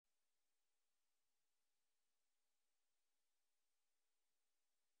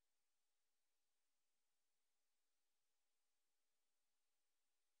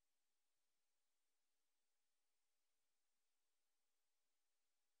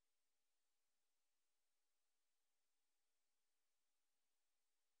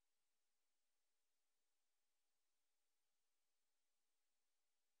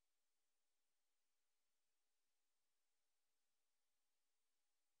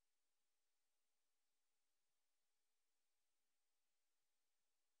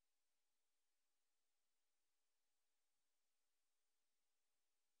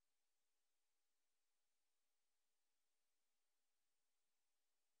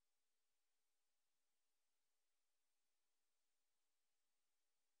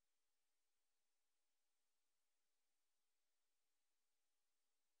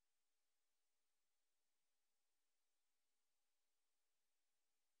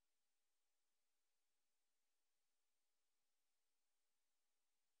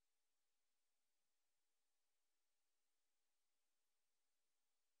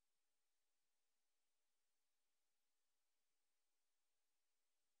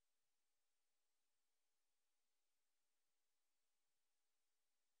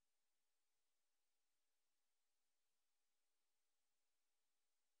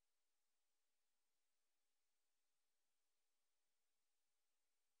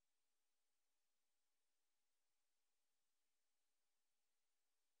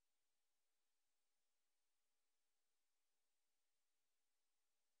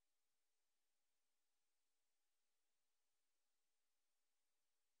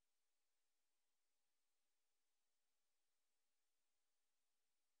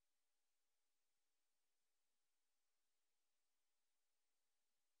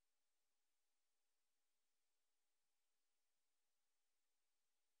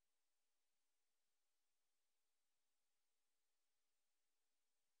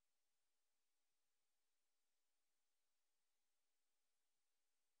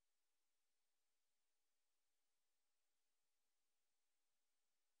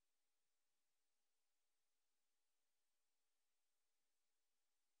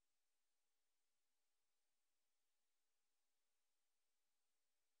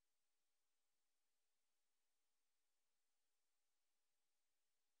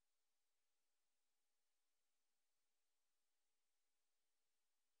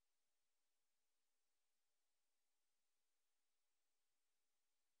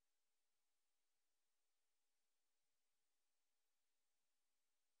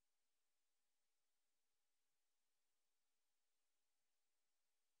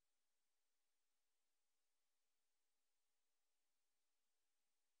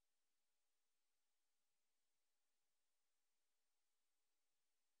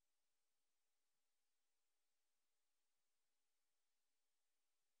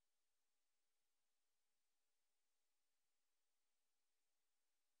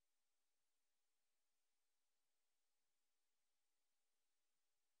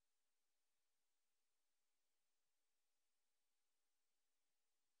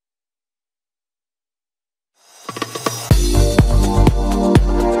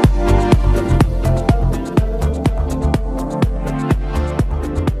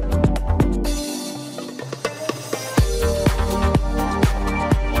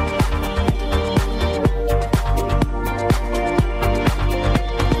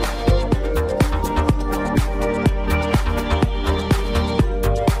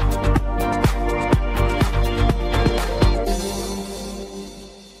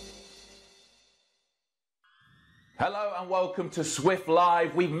welcome to Zwift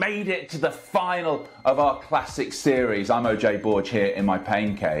Live. We've made it to the final of our classic series. I'm OJ Borge here in my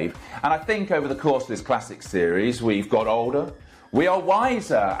pain cave. And I think over the course of this classic series, we've got older, we are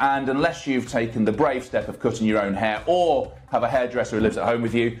wiser, and unless you've taken the brave step of cutting your own hair or have a hairdresser who lives at home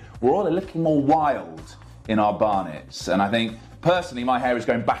with you, we're all a little more wild in our barnets. And I think, personally, my hair is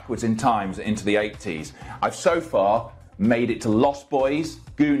going backwards in times into the 80s. I've so far made it to Lost Boys.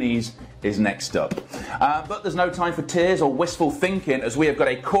 Goonies is next up. But there's no time for tears or wistful thinking, as we have got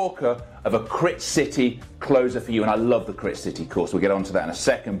a corker of a Crit City closer for you, and I love the Crit City course. We'll get on to that in a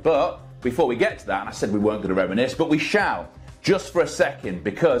second. But before we get to that, and I said we weren't going to reminisce, but we shall, just for a second,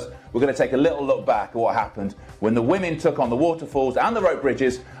 because we're going to take a little look back at what happened when the women took on the waterfalls and the rope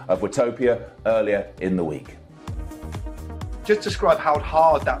bridges of Watopia earlier in the week. Just describe how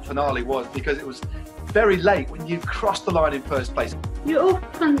hard that finale was, because it was very late when you crossed the line in first place. You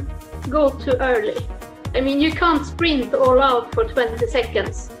often go too early. I mean, you can't sprint all out for 20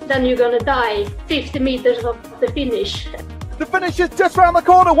 seconds. Then you're gonna die 50 meters off the finish. The finish is just round the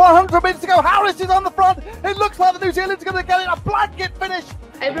corner, 100 minutes to go. Harris is on the front. It looks like the New Zealand's going to get it, a blanket finish.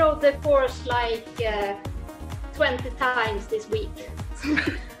 I rode the course like 20 times this week.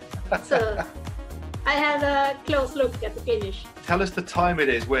 So I had a close look at the finish. Tell us the time it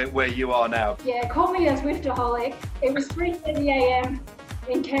is where you are now. Yeah, call me a Zwiftaholic. It was 3:30 a.m.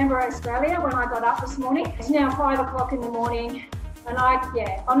 in Canberra, Australia when I got up this morning. It's now 5 o'clock in the morning. And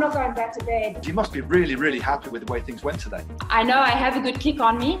I'm not going back to bed. You must be really, really happy with the way things went today. I know I have a good kick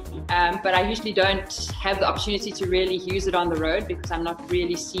on me, but I usually don't have the opportunity to really use it on the road because I'm not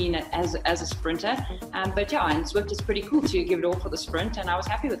really seen as a sprinter. But yeah, and Zwift is pretty cool to give it all for the sprint, and I was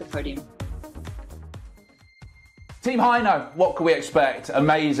happy with the podium. Team Hino, what can we expect?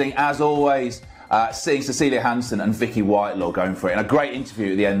 Amazing, as always, seeing Cecilia Hansen and Vicky Whitelaw going for it. And a great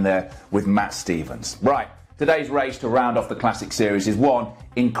interview at the end there with Matt Stevens. Right. Today's race to round off the Classic Series is one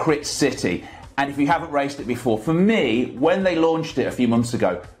in Crit City. And if you haven't raced it before, for me, when they launched it a few months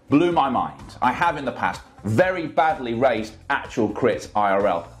ago, blew my mind. I have in the past very badly raced actual Crit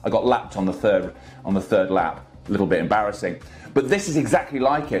IRL. I got lapped on the third lap. A little bit embarrassing. But this is exactly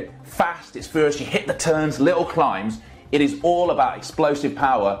like it. Fast, it's furious, you hit the turns, little climbs. It is all about explosive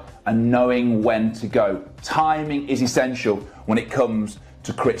power and knowing when to go. Timing is essential when it comes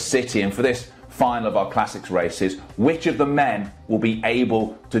to Crit City. And for this final of our classics races, which of the men will be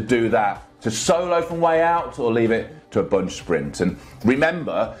able to do that, to solo from way out or leave it to a bunch sprint? And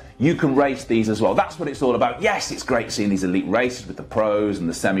remember, you can race these as well. That's what it's all about. Yes, it's great seeing these elite races with the pros and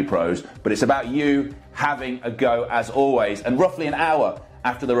the semi-pros, but it's about you having a go as always. And roughly an hour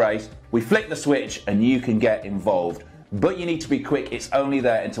after the race, we flick the switch and you can get involved. But you need to be quick. It's only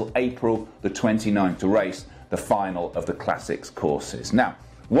there until April the 29th to race the final of the classics courses. Now,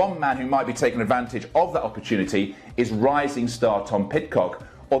 one man who might be taking advantage of that opportunity is rising star Tom Pidcock,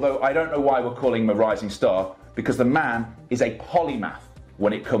 although I don't know why we're calling him a rising star, because the man is a polymath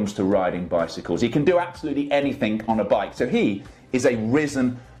when it comes to riding bicycles. He can do absolutely anything on a bike, so he is a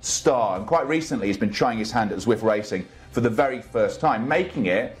risen star, and quite recently he's been trying his hand at Zwift racing for the very first time, making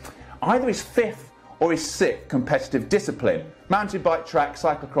it either his fifth or his sixth competitive discipline: mountain bike, track,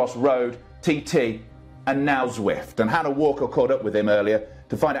 cyclocross, road, TT, and now Zwift. And Hannah Walker caught up with him earlier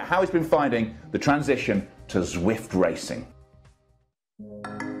to find out how he's been finding the transition to Zwift racing.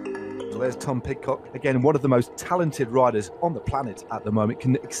 Well, there's Tom Pidcock, again, one of the most talented riders on the planet at the moment,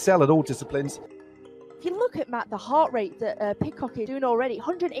 can excel at all disciplines. If you look at, Matt, the heart rate that Pidcock is doing already,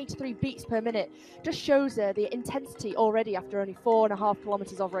 183 beats per minute, just shows the intensity already after only 4.5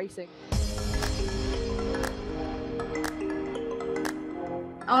 kilometres of racing.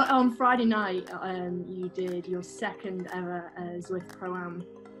 On Friday night, you did your second ever Zwift Pro-Am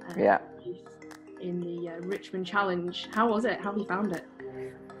in the Richmond Challenge. How was it? How have you found it?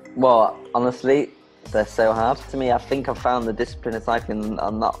 Well, honestly, they're so hard. To me, I think I've found the discipline of cycling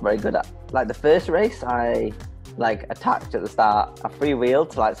I'm not very good at. Like the first race, I attacked at the start. I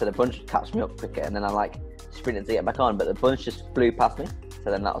freewheeled so the bunch catch me up quicker, and then I sprinted to get back on, but the bunch just flew past me.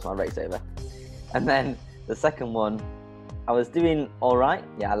 So then that was my race over. And then the second one, I was doing all right.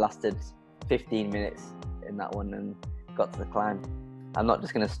 Yeah, I lasted 15 minutes in that one and got to the climb. I'm not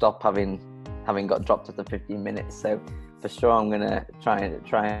just going to stop having got dropped after 15 minutes. So for sure, I'm going to try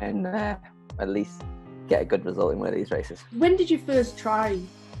and at least get a good result in one of these races. When did you first try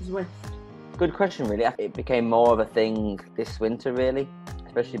Zwift? Good question, really. It became more of a thing this winter, really,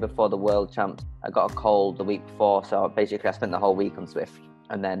 especially before the World Champs. I got a cold the week before, so basically I spent the whole week on Zwift.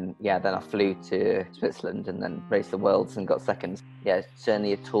 And then I flew to Switzerland and then raced the Worlds and got second. Yeah, it's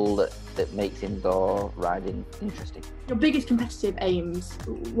certainly a tool that makes indoor riding interesting. Your biggest competitive aims,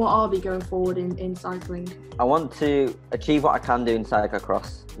 what are they going forward in cycling? I want to achieve what I can do in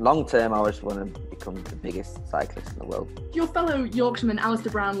cyclocross. Long term, I just want to become the biggest cyclist in the world. Your fellow Yorkshireman,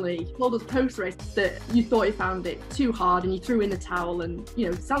 Alistair Brownlee, told us post-race that you thought he found it too hard and you threw in the towel and,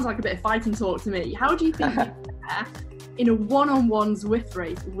 sounds like a bit of fighting talk to me. How do you think you compare in a one-on-one Zwift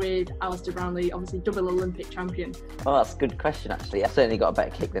race with Alistair Brownlee, obviously double Olympic champion? Well, that's a good question, actually. I certainly got a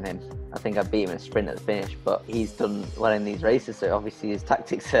better kick than him. I think I beat him in a sprint at the finish, but he's done well in these races, so obviously his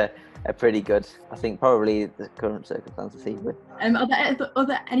tactics are pretty good. I think probably the current circumstances he's with. Are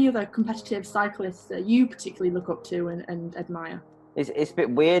there any other competitive cyclists that you particularly look up to and admire? It's a bit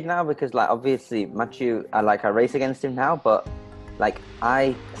weird now because, obviously Mathieu, I race against him now, but,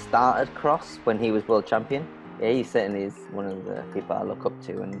 I started cross when he was world champion. Yeah, he certainly is one of the people I look up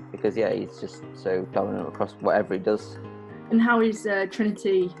to, and because he's just so dominant across whatever he does. And how is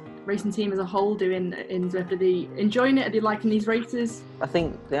Trinity racing team as a whole doing in Zwift? Are they enjoying it? Are they liking these races? I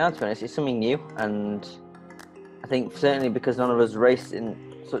think they are, to be honest. It's something new, and I think certainly because none of us raced in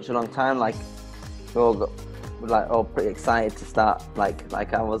such a long time, we're all pretty excited to start,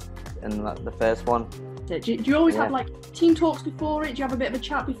 like I was in the first one. Do you always have team talks before it? Do you have a bit of a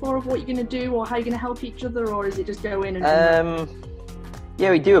chat before of what you're going to do or how you're going to help each other, or is it just go in and?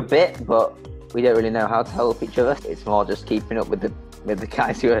 Yeah, we do a bit, but we don't really know how to help each other. It's more just keeping up with the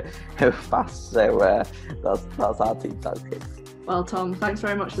guys who are fast. So that's our team tactics. Well, Tom, thanks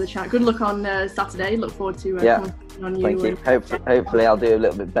very much for the chat. Good luck on Saturday. Look forward to coming on you. Thank you. Hopefully I'll do a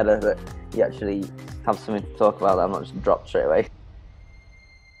little bit better, that you actually have something to talk about that I'm not just dropped straight away.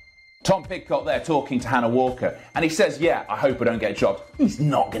 Tom Pidcock there talking to Hannah Walker, and he says, I hope I don't get dropped. He's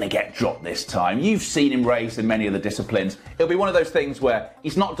not going to get dropped this time. You've seen him race in many of the disciplines. It'll be one of those things where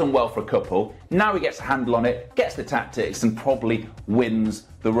he's not done well for a couple, now he gets a handle on it, gets the tactics, and probably wins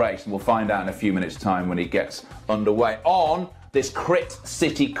the race. And we'll find out in a few minutes' time when he gets underway on this Crit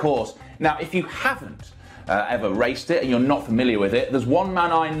City course. Now, if you haven't ever raced it and you're not familiar with it, there's one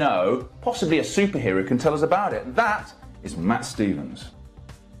man I know, possibly a superhero, who can tell us about it. That is Matt Stevens.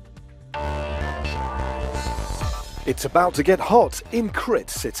 It's about to get hot in Crit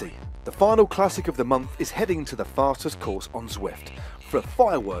City. The final classic of the month is heading to the fastest course on Zwift for a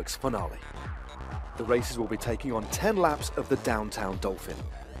fireworks finale. The races will be taking on 10 laps of the downtown Dolphin,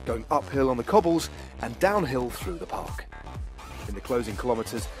 going uphill on the cobbles and downhill through the park. In the closing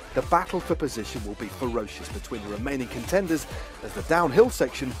kilometres, the battle for position will be ferocious between the remaining contenders as the downhill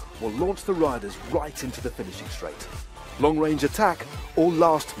section will launch the riders right into the finishing straight. Long-range attack or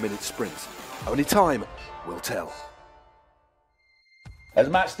last-minute sprints. Only time will tell. As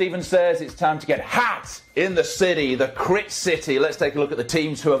Matt Stevens says, it's time to get hot in the city, the Crit City. Let's take a look at the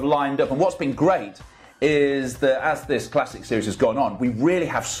teams who have lined up. And what's been great is that as this Classic Series has gone on, we really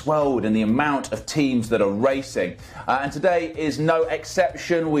have swelled in the amount of teams that are racing. And today is no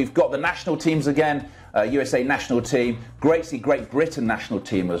exception. We've got the national teams again, USA national team, Great Britain national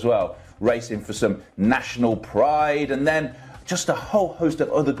team as well, racing for some national pride. And then just a whole host of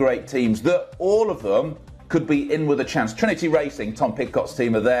other great teams that all of them could be in with a chance. Trinity Racing, Tom Pidcock's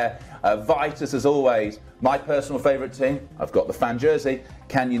team are there. Vitus, as always, my personal favourite team. I've got the fan jersey.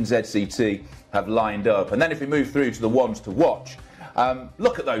 Canyon ZCT have lined up. And then if we move through to the ones to watch,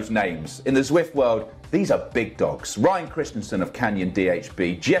 look at those names. In the Zwift world, these are big dogs. Ryan Christensen of Canyon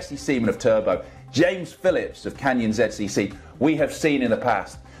DHB, Jesse Seaman of Turbo, James Phillips of Canyon ZCC. We have seen in the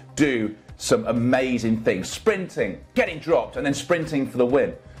past do some amazing things. Sprinting, getting dropped, and then sprinting for the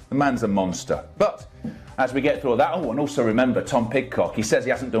win. The man's a monster. But as we get through all that, and also remember Tom Pidcock, he says he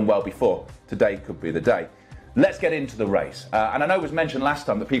hasn't done well before. Today could be the day. Let's get into the race. And I know it was mentioned last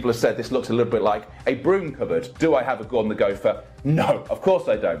time that people have said this looks a little bit like a broom cupboard. Do I have a Gordon the Gopher? No, of course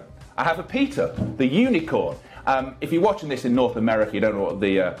I don't. I have a Peter, the unicorn. If you're watching this in North America, you don't know what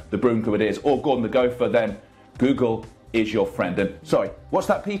the broom cupboard is, or Gordon the Gopher, then Google is your friend. And sorry, what's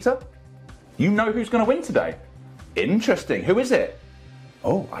that, Peter? You know who's going to win today? Interesting. Who is it?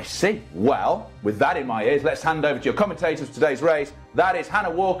 Oh, I see. Well, with that in my ears, let's hand over to your commentators for today's race. That is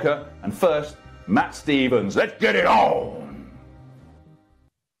Hannah Walker, and first, Matt Stevens. Let's get it on!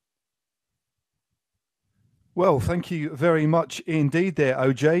 Well, thank you very much indeed there,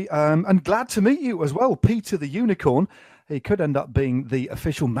 OJ. And glad to meet you as well, Peter the Unicorn. He could end up being the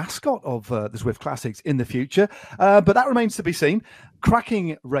official mascot of the Zwift Classics in the future. But that remains to be seen.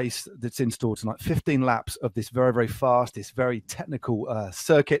 Cracking race that's in store tonight. 15 laps of this very, very fast, this very technical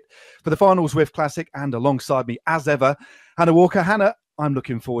circuit for the final Zwift Classic. And alongside me, as ever, Hannah Walker. Hannah, I'm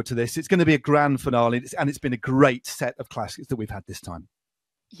looking forward to this. It's going to be a grand finale. And it's been a great set of classics that we've had this time.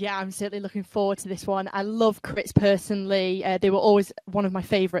 Yeah, I'm certainly looking forward to this one. I love crits personally. They were always one of my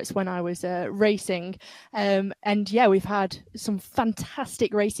favourites when I was racing. And yeah, we've had some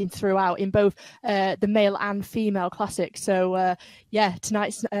fantastic racing throughout in both the male and female classics. So yeah,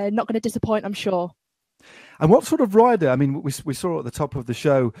 tonight's not going to disappoint, I'm sure. And what sort of rider? I mean, we saw at the top of the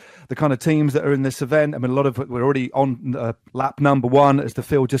show the kind of teams that are in this event. I mean, a lot of we're already on lap number 1 as the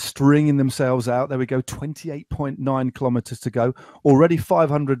field just stringing themselves out. There we go, 28.9 kilometers to go. Already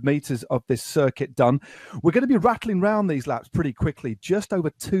 500 meters of this circuit done. We're going to be rattling around these laps pretty quickly, just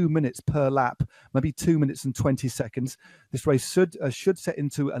over 2 minutes per lap, maybe 2 minutes and 20 seconds. This race should set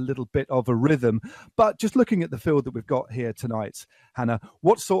into a little bit of a rhythm. But just looking at the field that we've got here tonight, Hannah,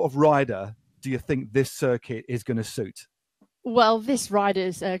 what sort of rider do you think this circuit is going to suit? Well, this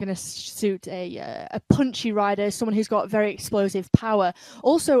rider's going to suit a punchy rider, someone who's got very explosive power.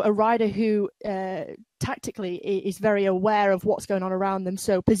 Also a rider who tactically is very aware of what's going on around them.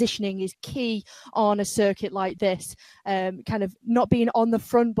 So positioning is key on a circuit like this, kind of not being on the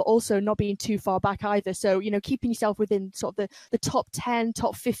front, but also not being too far back either. So, you know, keeping yourself within sort of the top 10,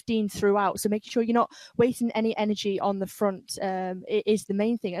 top 15 throughout. So making sure you're not wasting any energy on the front is the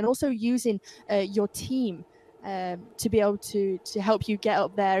main thing. And also using your team to be able to help you get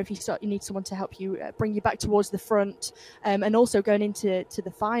up there if you need someone to help you bring you back towards the front, and also going into the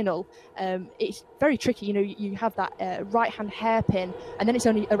final, it's very tricky. You know, you have that right hand hairpin, and then it's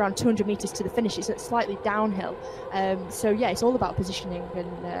only around 200 meters to the finish. It's slightly downhill, so yeah, it's all about positioning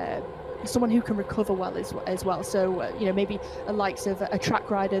and someone who can recover well as well. So you know, maybe the likes of a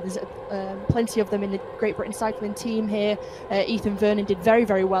track rider. There's plenty of them in the Great Britain cycling team here. Ethan Vernon did very,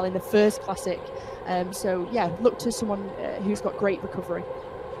 very well in the first classic. So yeah, look to someone who's got great recovery.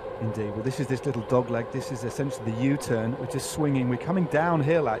 Indeed. Well, this is this little dog leg. This is essentially the U-turn, which is swinging. We're coming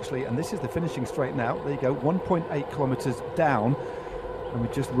downhill actually, and this is the finishing straight now. There you go, 1.8 kilometers down, and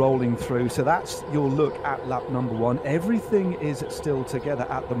we're just rolling through. So that's your look at lap number 1. Everything is still together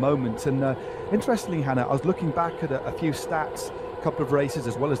at the moment. And interestingly, Hannah, I was looking back at a few stats, a couple of races,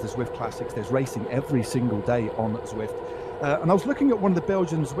 as well as the Zwift Classics. There's racing every single day on Zwift. And I was looking at one of the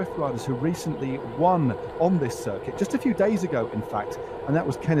Belgian Zwift riders who recently won on this circuit, just a few days ago, in fact, and that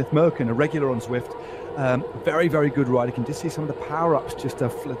was Kenneth Merkin, a regular on Zwift. Very, very good rider. You can just see some of the power-ups just the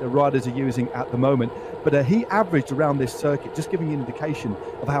riders are using at the moment. But he averaged around this circuit, just giving you an indication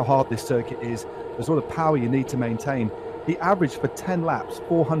of how hard this circuit is, the sort of power you need to maintain. He averaged for 10 laps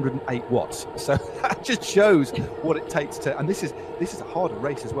 408 watts. So that just shows what it takes to, and this is a harder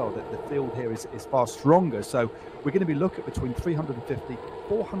race as well. The field here is far stronger. So we're going to be looking at between 350,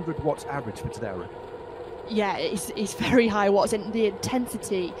 400 watts average for today, I reckon. Yeah, it's very high watts, and the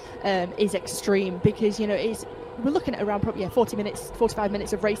intensity is extreme because, you know, we're looking at around probably 45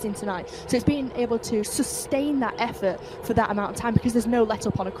 minutes of racing tonight. So it's being able to sustain that effort for that amount of time, because there's no let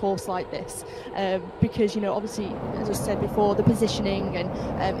up on a course like this. Because, you know, obviously, as I said before, the positioning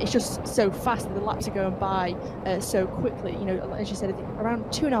and it's just so fast that the laps are going by so quickly. You know, as you said, I think around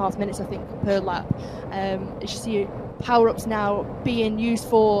 2.5 minutes, I think, per lap. You see power-ups now being used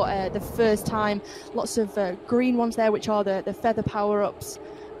for the first time. Lots of green ones there, which are the feather power-ups.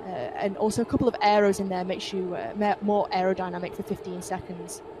 And also a couple of aeros in there makes you more aerodynamic for 15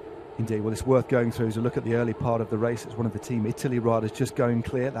 seconds. Indeed. Well, it's worth going through as a look at the early part of the race. It's one of the Team Italy riders just going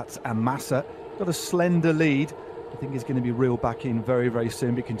clear. That's Amasa. Got a slender lead. I think he's going to be reeled back in very, very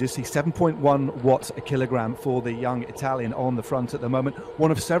soon. We can just see 7.1 watts a kilogram for the young Italian on the front at the moment.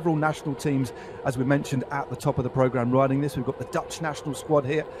 One of several national teams, as we mentioned at the top of the programme, riding this. We've got the Dutch national squad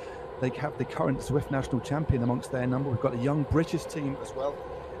here. They have the current Zwift national champion amongst their number. We've got a young British team as well,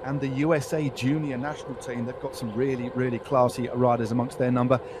 and the USA junior national team. They've got some really, really classy riders amongst their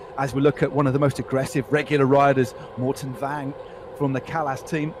number. As we look at one of the most aggressive regular riders, Morten Vang from the Callas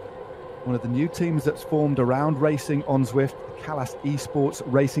team, one of the new teams that's formed around racing on Zwift, the Callas Esports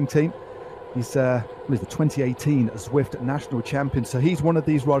racing team. He's the 2018 Zwift national champion. So he's one of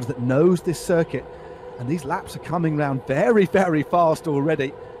these riders that knows this circuit, and these laps are coming round very, very fast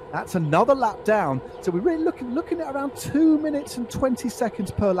already. That's another lap down. So we're really looking at around 2 minutes and 20 seconds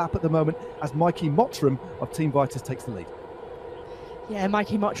per lap at the moment as Mikey Mottram of Team Vitus takes the lead. Yeah,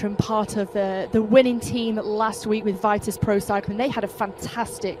 Mikey Mottram, part of the winning team last week with Vitus Pro Cycling. They had a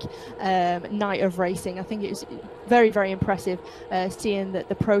fantastic night of racing. I think it was very, very impressive seeing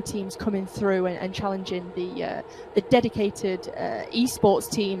the pro teams coming through and challenging the dedicated esports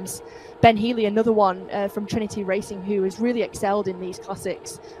teams. Ben Healy, another one from Trinity Racing, who has really excelled in these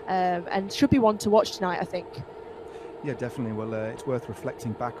classics and should be one to watch tonight, I think. Yeah, definitely. Well, it's worth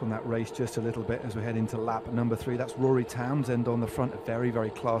reflecting back on that race just a little bit as we head into lap number 3. That's Rory Townsend on the front, a very,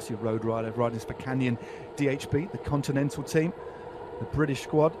 very classy road rider, riding for Canyon DHB, the Continental team. the British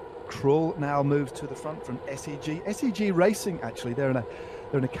squad. Krull now moves to the front from SEG. SEG Racing, actually, they're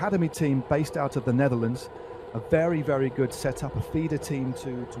an academy team based out of the Netherlands. A very, very good setup, a feeder team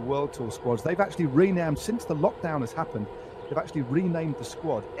to World Tour squads. They've actually renamed, since the lockdown has happened, they've actually renamed the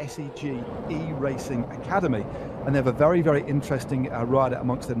squad SEG E-Racing Academy. And they have a very, very interesting rider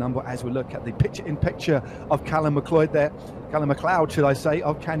amongst the number as we look at the picture-in-picture of Callum McLeod, should I say,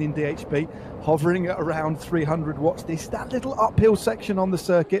 of Canyon DHB, hovering at around 300 watts. That little uphill section on the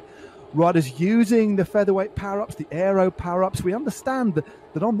circuit. Riders using the featherweight power-ups, the aero power-ups. We understand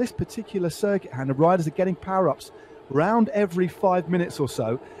that on this particular circuit, Hannah, riders are getting power-ups around every 5 minutes or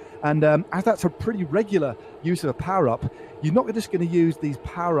so. And as that's a pretty regular use of a power-up, you're not just going to use these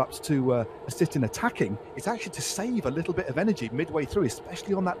power-ups to assist in attacking. It's actually to save a little bit of energy midway through,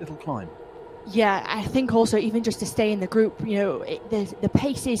 especially on that little climb. Yeah, I think also even just to stay in the group, the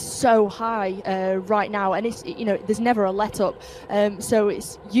pace is so high right now, and it's there's never a let up. So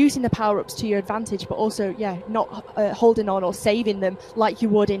it's using the power ups to your advantage, but also not holding on or saving them like you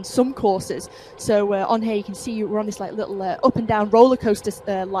would in some courses. So on here you can see we're on this like little up and down roller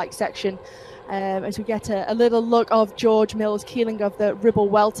coaster like section. As we get a little look of George Mills Keeling of the Ribble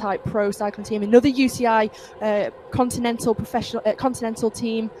Well type pro cycling team, another UCI continental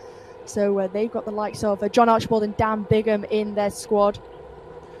team. So they've got the likes of John Archibald and Dan Bigham in their squad.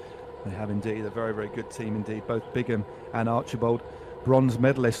 They have indeed a very, very good team indeed. Both Bigham and Archibald, bronze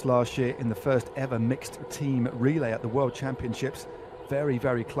medalists last year in the first ever mixed team relay at the World Championships. Very,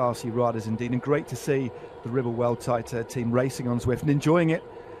 very classy riders indeed, and great to see the Ribble Well tight team racing on Zwift and enjoying it.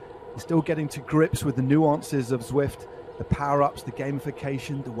 You're still getting to grips with the nuances of Zwift, the power-ups, the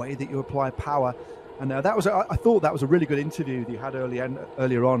gamification, the way that you apply power. And I thought that was a really good interview that you had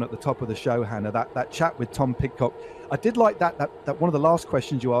earlier on at the top of the show, Hannah, that chat with Tom Pidcock. I did like that one of the last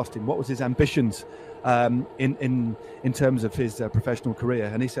questions you asked him, what was his ambitions in terms of his professional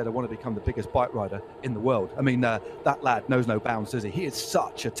career? And he said, I want to become the biggest bike rider in the world. I mean, that lad knows no bounds, does he? He is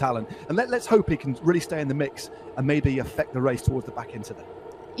such a talent. And let's hope he can really stay in the mix and maybe affect the race towards the back end today.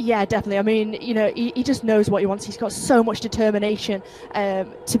 Yeah, definitely. I mean, he just knows what he wants. He's got so much determination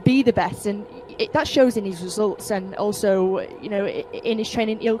to be the best, and that shows in his results, and also, in his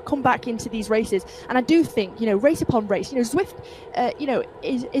training. He'll come back into these races, and I do think, race upon race, Zwift,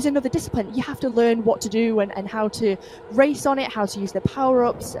 is another discipline. You have to learn what to do and how to race on it, how to use the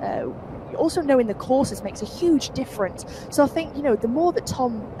power-ups. Also knowing the courses makes a huge difference. So I think, the more that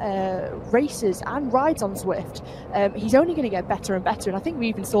Tom races and rides on Zwift, he's only going to get better and better. And I think we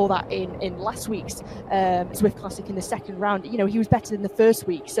even saw that in last week's Zwift Classic in the second round. He was better than the first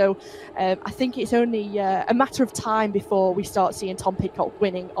week. So I think it's only a matter of time before we start seeing Tom Pidcock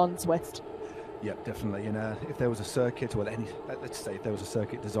winning on Zwift. Yeah, definitely. And if there was a circuit, let's say if there was a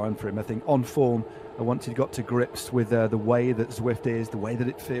circuit designed for him, I think on form, once he got to grips with the way that Zwift is, the way that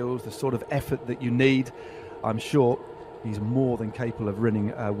it feels, the sort of effort that you need, I'm sure he's more than capable of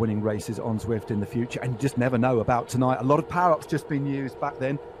winning races on Zwift in the future. And you just never know about tonight. A lot of power-ups just been used back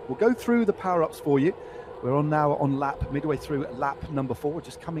then. We'll go through the power-ups for you. We're now on midway through lap number 4,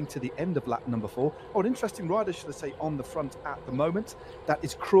 just coming to the end of lap number 4. Oh, an interesting rider, should I say, on the front at the moment. That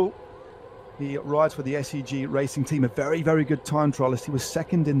is Krull. He rides for the SEG Racing team, a very, very good time trialist. He was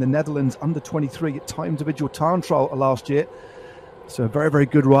second in the Netherlands under 23 time individual time trial last year. So a very, very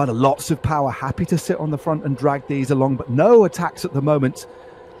good rider, lots of power, happy to sit on the front and drag these along, but no attacks at the moment.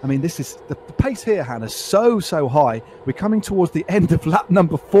 I mean, this is the pace here, Hannah, so high. We're coming towards the end of lap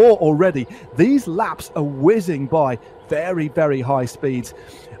number 4 already. These laps are whizzing by, very, very high speeds.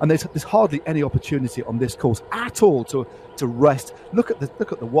 And there's hardly any opportunity on this course at all to rest. Look at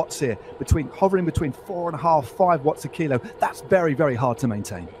the watts here, hovering between 4.5, 5 watts a kilo. That's very, very hard to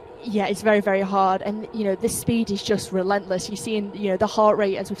maintain. Yeah, it's very, very hard, and this speed is just relentless. You're seeing the heart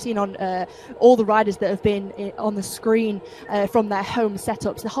rate, as we've seen on all the riders that have been on the screen from their home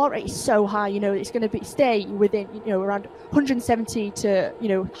setups. The heart rate is so high. It's going to stay within around 170 to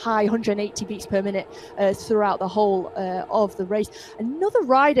high 180 beats per minute throughout the whole of the race. Another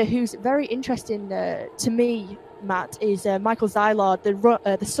rider who's very interesting to me, Matt, is Michael Zylard,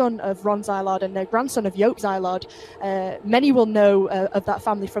 the son of Ron Zylard and the grandson of Joop Zylard. Many will know of that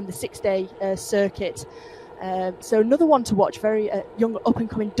family from the 6-day circuit. So another one to watch, very young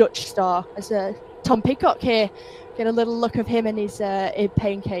up-and-coming Dutch star. As Tom Pidcock here, get a little look of him in his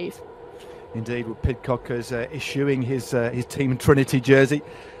pain cave. Indeed, with Pidcock is issuing his Team Trinity jersey,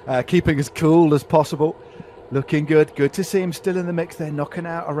 keeping as cool as possible. Looking good. Good to see him still in the mix. They're knocking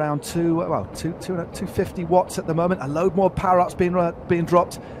out around 250 watts at the moment. A load more power-ups being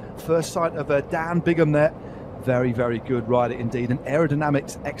dropped. First sight of Dan Bigham there. Very, very good rider indeed. An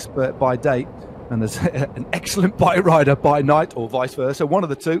aerodynamics expert by day. and there's an excellent bike rider by night, or vice versa, one of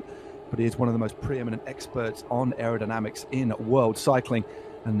the two. But he is one of the most preeminent experts on aerodynamics in world cycling,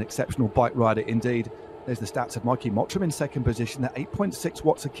 and an exceptional bike rider indeed. There's the stats of Mikey Mottram in second position at 8.6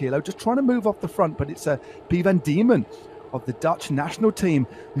 watts a kilo, just trying to move off the front, but it's P. van Diemen of the Dutch national team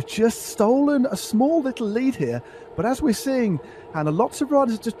who's just stolen a small little lead here. But as we're seeing, Hannah, lots of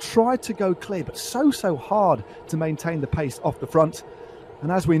riders just tried to go clear, but so hard to maintain the pace off the front.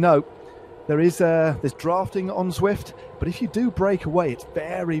 And as we know, there's drafting on Zwift, but if you do break away, it's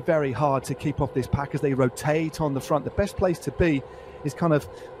very hard to keep off this pack as they rotate on the front. The best place to be is kind of,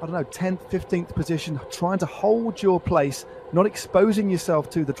 10th, 15th position, trying to hold your place, not exposing yourself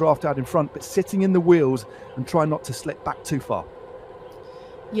to the draft out in front, but sitting in the wheels and trying not to slip back too far.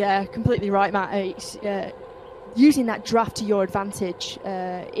 Yeah, completely right, Matt. It's, using that draft to your advantage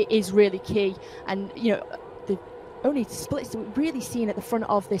it is really key. And, the only splits that we've really seen at the front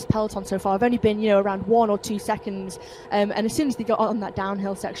of this peloton so far have only been, around 1 or 2 seconds. And as soon as they got on that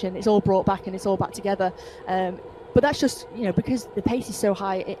downhill section, it's all brought back and it's all back together. But that's just, because the pace is so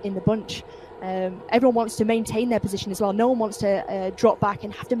high in the bunch. Everyone wants to maintain their position as well. No one wants to drop back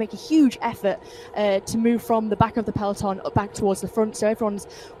and have to make a huge effort to move from the back of the peloton back towards the front. So everyone's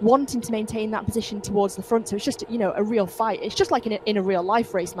wanting to maintain that position towards the front. So it's just, a real fight. It's just like in a real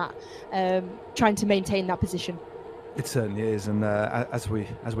life race, Matt, trying to maintain that position. It certainly is, and as we'd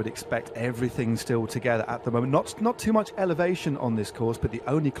expect, everything's still together at the moment. Not too much elevation on this course, but the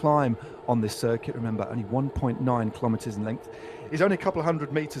only climb on this circuit, remember, only 1.9 kilometers in length, is only a couple of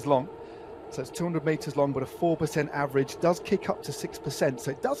 100 meters long. So it's 200 meters long, but a 4% average, does kick up to 6%,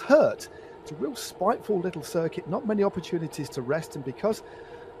 so it does hurt. It's a real spiteful little circuit, not many opportunities to rest, and because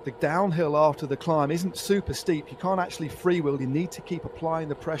the downhill after the climb isn't super steep, you can't actually freewheel. You need to keep applying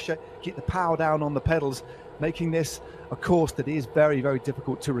the pressure, keep the power down on the pedals, making this a course that is very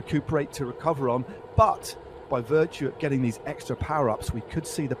difficult to recuperate, to recover on. But by virtue of getting these extra power-ups, we could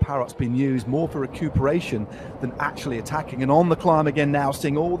see the power-ups being used more for recuperation than actually attacking. And on the climb again now,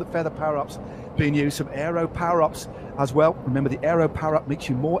 seeing all the feather power-ups being used, some aero power-ups as well. Remember, the aero power-up makes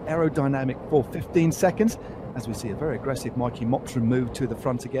you more aerodynamic for 15 seconds, as we see a very aggressive Mikey Mottram move to the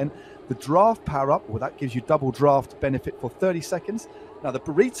front again. The draft power-up, well, that gives you double draft benefit for 30 seconds. Now, the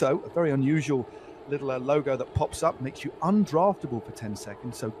burrito, a very unusual little logo that pops up, makes you undraftable for 10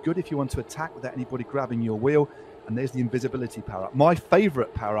 seconds. So good if you want to attack without anybody grabbing your wheel. And there's the invisibility power-up, my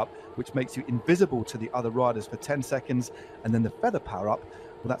favorite power-up, which makes you invisible to the other riders for 10 seconds. And then the feather power-up,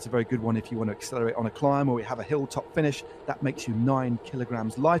 well, that's a very good one if you want to accelerate on a climb or we have a hilltop finish. That makes you 9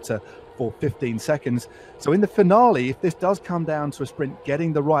 kilograms lighter for 15 seconds. So in the finale, if this does come down to a sprint,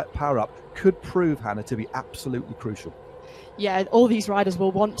 getting the right power-up could prove, Hannah, to be absolutely crucial. Yeah, all these riders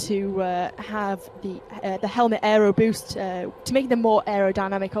will want to have the helmet aero boost to make them more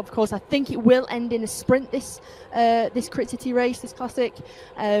aerodynamic. Of course, I think it will end in a sprint this Crit City race, this classic.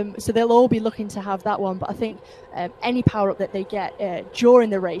 So they'll all be looking to have that one. But I think any power up that they get during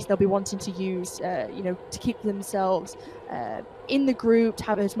the race, they'll be wanting to use, to keep themselves in the group, to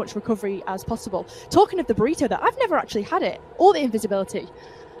have as much recovery as possible. Talking of the burrito, though, I've never actually had it, or the invisibility.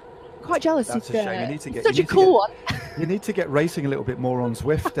 Quite jealous. That's a shame. You need to get such a cool one. You need to get racing a little bit more on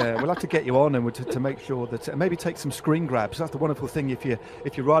Zwift. We'll have to get you on and to make sure that maybe take some screen grabs. That's the wonderful thing. If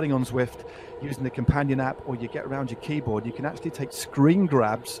you're riding on Zwift using the companion app, or you get around your keyboard, you can actually take screen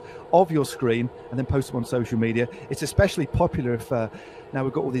grabs of your screen and then post them on social media. It's especially popular if now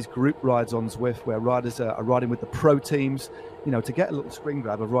we've got all these group rides on Zwift where riders are riding with the pro teams. To get a little screen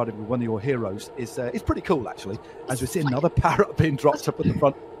grab of riding with one of your heroes is pretty cool, actually, as we see another parrot being dropped up at the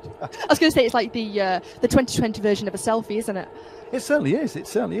front. I was going to say, it's like the 2020 version of a selfie, isn't it? It certainly is.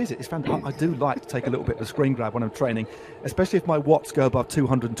 It's fantastic. I do like to take a little bit of a screen grab when I'm training, especially if my watts go above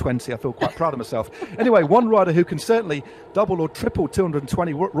 220. I feel quite proud of myself. Anyway, one rider who can certainly double or triple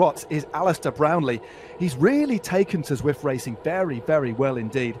 220 watts is Alistair Brownlee. He's really taken to Zwift racing very well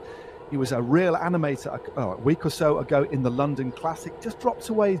indeed. He was a real animator a week or so ago in the London Classic, just dropped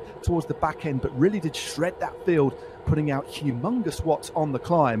away towards the back end, but really did shred that field, putting out humongous watts on the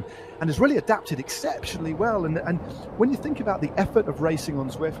climb, and has really adapted exceptionally well. And when you think about the effort of racing on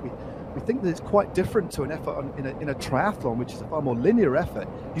Zwift, we think that it's quite different to an effort in a triathlon, which is a far more linear effort.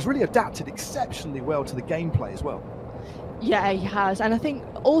 He's really adapted exceptionally well to the gameplay as well. Yeah, he has. And I think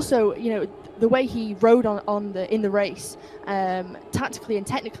also, the way he rode in the race, tactically and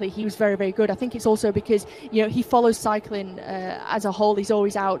technically, he was very good. I think it's also because he follows cycling as a whole. He's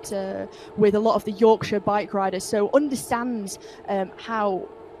always out with a lot of the Yorkshire bike riders, so understands how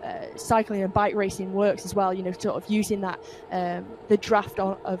cycling and bike racing works as well. Sort of using that the draft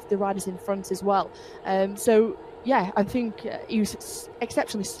of the riders in front as well. So yeah, I think he was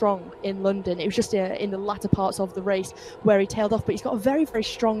exceptionally strong in London. It was just in the latter parts of the race where he tailed off, but he's got a very, very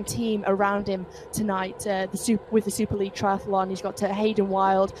strong team around him tonight. With the Super League Triathlon, he's got Hayden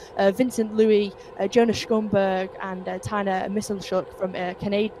Wild, Vincent Louis, Jonas Schumberg, and Tyner Misselschuk from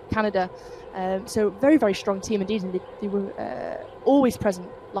Canada. So very, very strong team indeed, and they were always present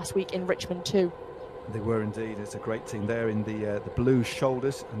last week in Richmond too. They were indeed. It's a great team there in the blue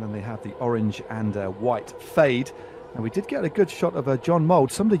shoulders, and then they have the orange and white fade. And we did get a good shot of John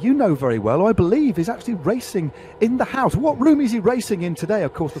Mould, somebody you know very well, I believe, is actually racing in the house. What room is he racing in today?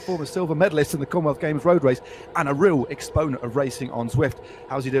 Of course, the former silver medalist in the Commonwealth Games road race and a real exponent of racing on Zwift.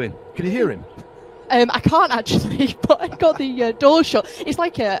 How's he doing? Can you hear him? I can't actually, but I got the door shut. It's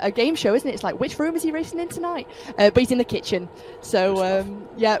like a game show, isn't it? It's like, which room is he racing in tonight? But he's in the kitchen. So,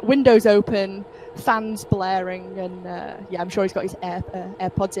 yeah, windows open, fans blaring, and yeah, I'm sure he's got his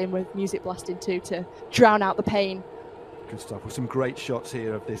AirPods in with music blasting too to drown out the pain. Good stuff. With some great shots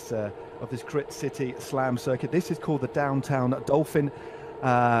here of this Crit City Slam circuit. This is called the Downtown Dolphin.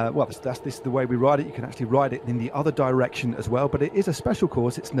 Well, this is the way we ride it. You can actually ride it in the other direction as well, but it is a special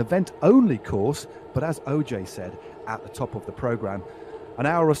course. It's an event-only course, but as OJ said at the top of the program, an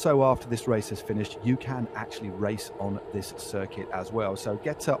hour or so after this race has finished, you can actually race on this circuit as well. So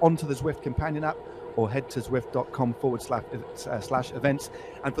get onto the Zwift companion app or head to zwift.com/events.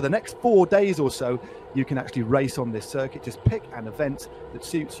 And for the next 4 days or so, you can actually race on this circuit. Just pick an event that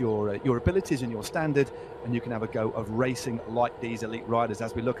suits your abilities and your standard, and you can have a go of racing like these elite riders.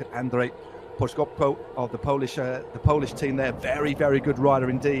 As we look at Andrzej Poczkopko of the Polish team there, very, very good rider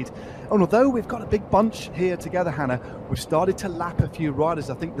indeed. And although we've got a big bunch here together, Hannah, we've started to lap a few riders.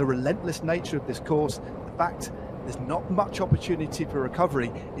 I think the relentless nature of this course, the fact there's not much opportunity for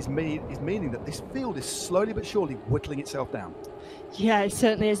recovery, is meaning that this field is slowly but surely whittling itself down. Yeah, it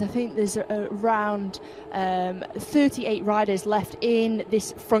certainly is. I think there's around 38 riders left in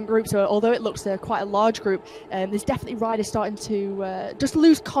this front group. So although it looks quite a large group, there's definitely riders starting to just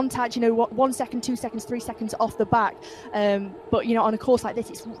lose contact, 1 second, 2 seconds, 3 seconds off the back. But, on a course like this,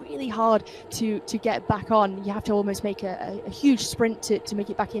 it's really hard to get back on. You have to almost make a huge sprint to make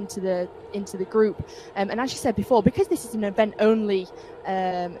it back into the group. And as you said before, because this is an event-only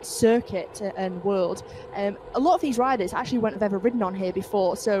circuit and world, a lot of these riders actually won't have ever ridden on here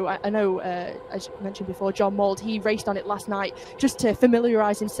before. So I know, as you mentioned before, John Mould, he raced on it last night just to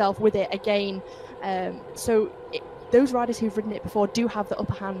familiarise himself with it again. Those riders who've ridden it before do have the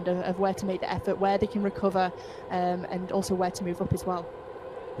upper hand of where to make the effort, where they can recover, and also where to move up as well.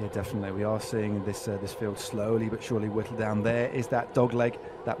 Yeah, definitely. We are seeing this field slowly but surely whittle down. There is that dogleg,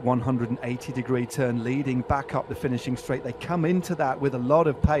 that 180-degree turn leading back up the finishing straight. They come into that with a lot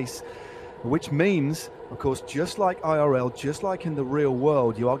of pace, which means, of course, just like IRL, just like in the real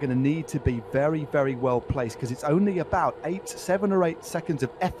world, you are going to need to be very, very well placed, because it's only about 7 or 8 seconds of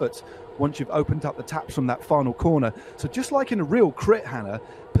effort once you've opened up the taps from that final corner. So just like in a real crit, Hannah,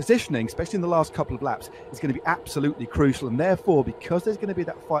 positioning, especially in the last couple of laps, is going to be absolutely crucial. And therefore, because there's going to be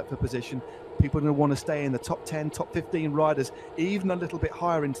that fight for position, people are going to want to stay in the top 10, top 15 riders, even a little bit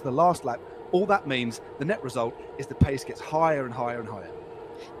higher into the last lap. All that means, the net result is the pace gets higher and higher and higher.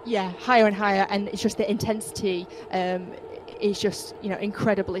 Yeah, higher and higher, and it's just the intensity is just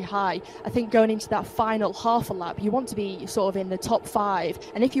incredibly high. I think going into that final half a lap, you want to be sort of in the top 5,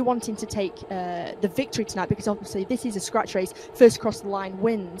 and if you're wanting to take the victory tonight, because obviously this is a scratch race, first across the line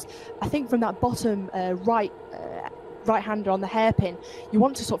wins. I think from that bottom right-hander on the hairpin, you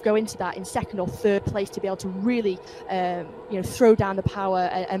want to sort of go into that in second or third place to be able to really throw down the power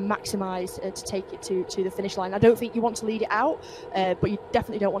and maximise to take it to the finish line. I don't think you want to lead it out, but you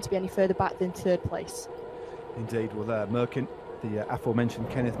definitely don't want to be any further back than third place. Indeed. Well, Merkin, the aforementioned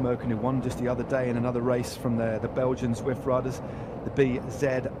Kenneth Merkin, who won just the other day in another race from the Belgian Zwift riders, the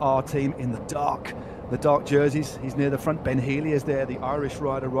BZR team in the dark jerseys. He's near the front. Ben Healy is there, the Irish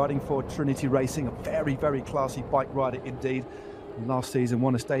rider riding for Trinity Racing, a very, very classy bike rider indeed. Last season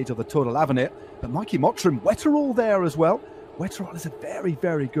won a stage of the Tour de l'Avenir. But Mikey Mottram, Wetterall there as well. Wetterall is a very,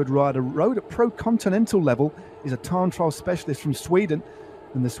 very good rider. Rode at pro-continental level. He's a time trial specialist from Sweden.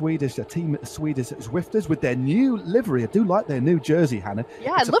 And the team at the Swedish Zwifters with their new livery. I do like their new jersey, Hannah.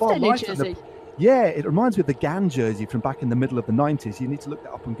 Yeah, I love their new jersey. Yeah, it reminds me of the GAN jersey from back in the middle of the 90s. You need to look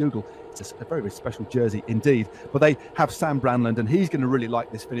that up on Google. It's a very, very special jersey indeed. But they have Sam Branland, and he's going to really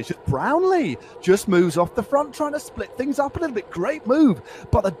like this finish. Brownlee just moves off the front, trying to split things up a little bit. Great move,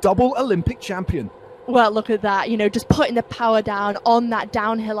 but the double Olympic champion. Well, look at that, just putting the power down on that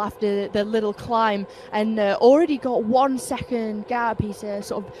downhill after the little climb, and already got 1 second gap. He's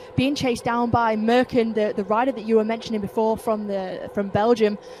sort of being chased down by Merkin, the rider that you were mentioning before from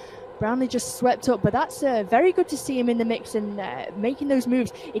Belgium. Brownlee just swept up, but that's very good to see him in the mix and making those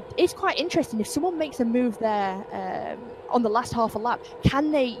moves. It is quite interesting. If someone makes a move there on the last half a lap,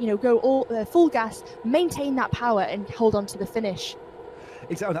 can they, go all full gas, maintain that power, and hold on to the finish?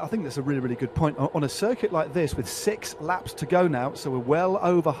 Exactly. I think that's a really, really good point. On a circuit like this with 6 laps to go now, so we're well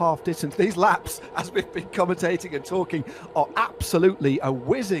over half distance. These laps, as we've been commentating and talking, are absolutely a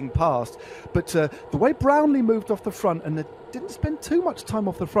whizzing past. But the way Brownlee moved off the front and didn't spend too much time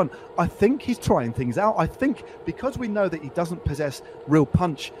off the front, I think he's trying things out. I think because we know that he doesn't possess real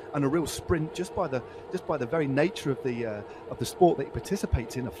punch and a real sprint just by the very nature of the sport that he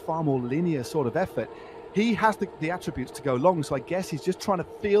participates in, a far more linear sort of effort. He has the attributes to go long, so I guess he's just trying to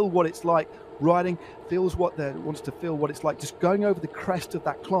feel what it's like riding, wants to feel what it's like just going over the crest of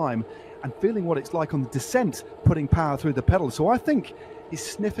that climb and feeling what it's like on the descent, putting power through the pedals. So I think he's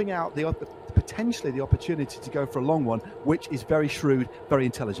sniffing out potentially the opportunity to go for a long one, which is very shrewd, very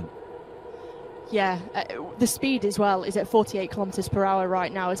intelligent. Yeah, the speed as well is at 48 kilometers per hour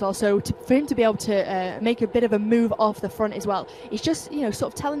right now as well. So for him to be able to make a bit of a move off the front as well, he's just sort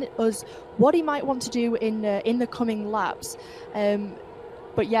of telling us what he might want to do in the coming laps.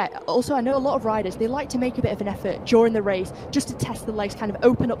 But yeah, also I know a lot of riders, they like to make a bit of an effort during the race just to test the legs, kind of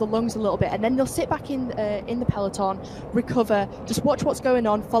open up the lungs a little bit, and then they'll sit back in the peloton, recover, just watch what's going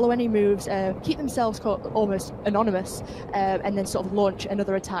on, follow any moves, keep themselves almost anonymous, and then sort of launch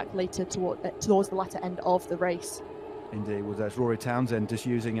another attack later towards the latter end of the race. Indeed, well, there's Rory Townsend just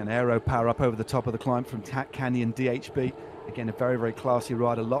using an aero power up over the top of the climb from Canyon DHB. Again, a very, very classy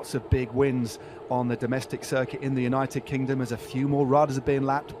rider. Lots of big wins on the domestic circuit in the United Kingdom as a few more riders are being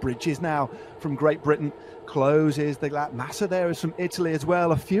lapped. Bridges now from Great Britain closes the lap. Massa there is from Italy as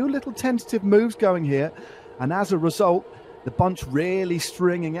well. A few little tentative moves going here. And as a result, the bunch really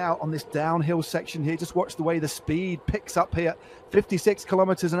stringing out on this downhill section here. Just watch the way the speed picks up here. 56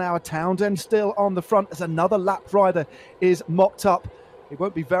 kilometers an hour. Townsend still on the front as another lap rider is mopped up. It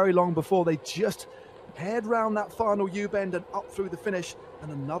won't be very long before they just head round that final U-bend and up through the finish,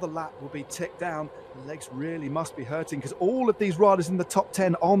 and another lap will be ticked down. The legs really must be hurting because all of these riders in the top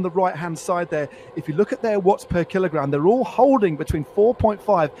 10 on the right-hand side there, if you look at their watts per kilogram, they're all holding between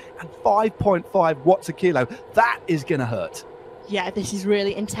 4.5 and 5.5 watts a kilo. That is going to hurt. Yeah, this is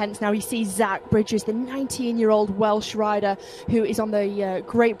really intense. Now you see Zach Bridges, the 19-year-old Welsh rider who is on the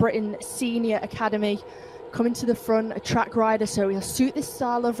Great Britain Senior Academy, coming to the front, a track rider, so he'll suit this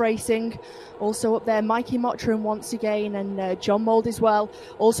style of racing. Also up there, Mikey Mottram once again, and John Mould as well.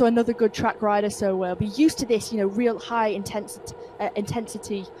 Also another good track rider, so we'll be used to this, real high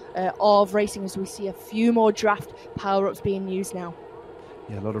intensity of racing as we see a few more draft power-ups being used now.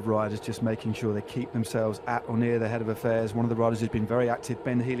 Yeah, a lot of riders just making sure they keep themselves at or near the head of affairs. One of the riders who's been very active,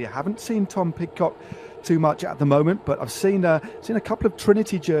 Ben Healy. I haven't seen Tom Pidcock too much at the moment, but I've seen a couple of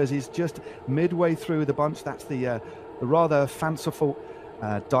Trinity jerseys just midway through the bunch. That's the rather fanciful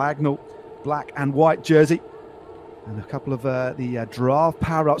diagonal black and white jersey, and a couple of the draft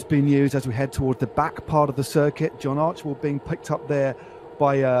power-ups being used as we head towards the back part of the circuit. John Archibald being picked up there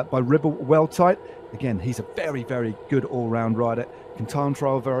by Ribble Weltite. Again, he's a very, very good all-round rider. Can time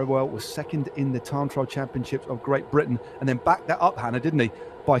trial very well, was second in the time trial championships of Great Britain, and then backed that up, Hannah, didn't he,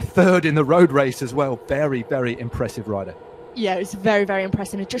 by third in the road race as well. Very, very impressive rider. Yeah, it's very, very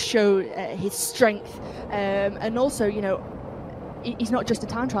impressive. It just showed his strength, and also, he's not just a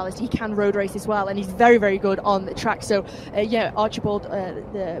time trialist, he can road race as well, and he's very, very good on the track. So Archibald,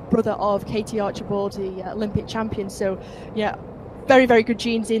 the brother of Katie Archibald, the Olympic champion, so yeah, very, very good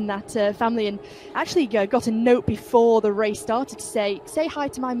genes in that family. And actually got a note before the race started to say hi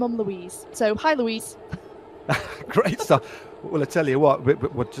to my mum Louise. So hi Louise. Great stuff. Well, I tell you what,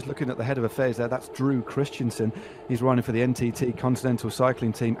 we're just looking at the head of affairs there. That's Drew Christensen. He's running for the NTT Continental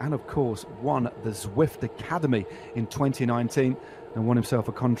Cycling Team, and of course won the Zwift Academy in 2019 and won himself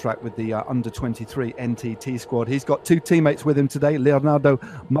a contract with the under-23 NTT squad. He's got two teammates with him today, Leonardo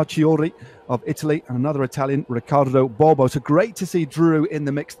Macchiori of Italy and another Italian, Riccardo Bobo. So great to see Drew in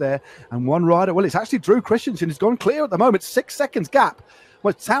the mix there. And one rider, well, it's actually Drew Christensen who's gone clear at the moment, 6 seconds gap.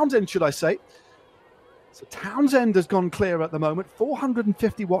 Well, Townsend, should I say. So Townsend has gone clear at the moment,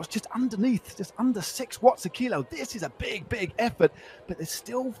 450 watts, just underneath, just under 6 watts a kilo. This is a big, big effort, but there's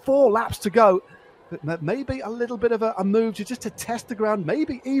still 4 laps to go. But maybe a little bit of a move just to test the ground,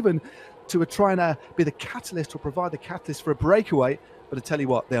 maybe even to try and be the catalyst or provide the catalyst for a breakaway. But I tell you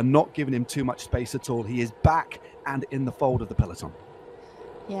what, they are not giving him too much space at all. He is back and in the fold of the peloton.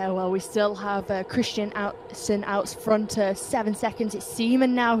 Yeah, well, we still have Christian out front, 7 seconds. It's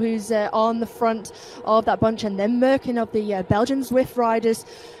Seaman now who's on the front of that bunch, and then Merkin of the Belgian Zwift riders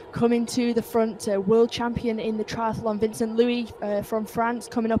coming to the front, world champion in the triathlon, Vincent Louis from France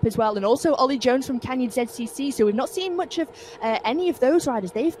coming up as well, and also Ollie Jones from Canyon ZCC. So we've not seen much of any of those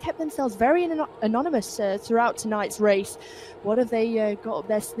riders. They've kept themselves very anonymous throughout tonight's race. What have they got up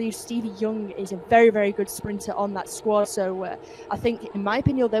their sleeves? Stevie Young is a very, very good sprinter on that squad. So I think, in my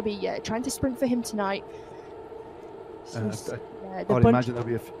opinion, they'll be trying to sprint for him tonight. I'd imagine there'll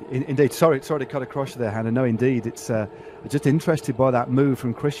be indeed. Sorry to cut across you there, Hannah. No, indeed, it's just interested by that move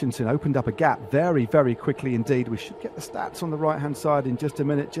from Christensen. Opened up a gap very, very quickly indeed. We should get the stats on the right-hand side in just a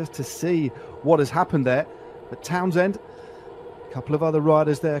minute, just to see what has happened there. But Townsend, a couple of other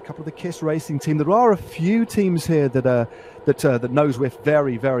riders there, a couple of the KISS Racing team. There are a few teams here that know Zwift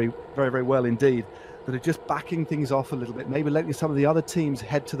very, very, very, very well indeed, that are just backing things off a little bit, maybe letting some of the other teams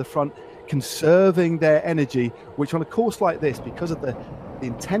head to the front, conserving their energy, which on a course like this, because of the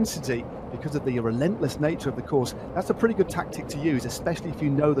intensity, because of the relentless nature of the course, that's a pretty good tactic to use, especially if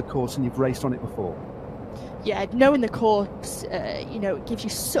you know the course and you've raced on it before. Yeah, knowing the course, it gives you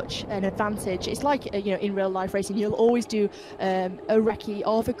such an advantage. It's like, in real life racing, you'll always do a recce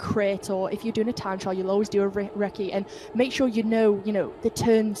of a crit, or if you're doing a time trial, you'll always do a recce, and make sure you know the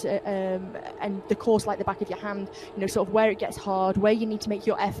turns and the course like the back of your hand, sort of where it gets hard, where you need to make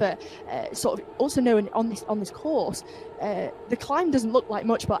your effort. Sort of also knowing on this course, the climb doesn't look like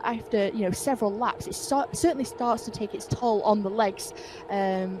much, but after several laps, it certainly starts to take its toll on the legs.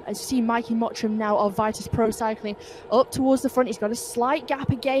 As you see, Mikey Mottram now of Vitus Pro Cycling up towards the front. He's got a slight gap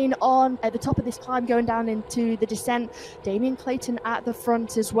again on at the top of this climb going down into the descent. Damien Clayton at the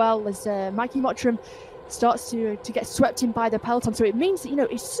front as well, as Mikey Mottram starts to get swept in by the peloton. So it means that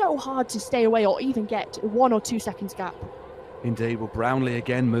it's so hard to stay away or even get 1 or 2 seconds gap. Indeed. Well, Brownlee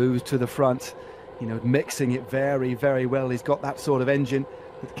again moves to the front, mixing it very, very well. He's got that sort of engine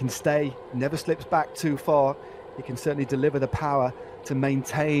that can stay, never slips back too far. He can certainly deliver the power to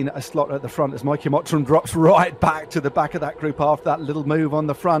maintain a slot at the front, as Mikey Mottram drops right back to the back of that group after that little move on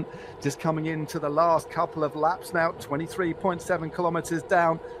the front. Just coming into the last couple of laps now, 23.7 kilometres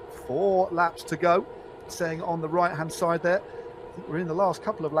down, 4 laps to go. Saying on the right hand side there, I think we're in the last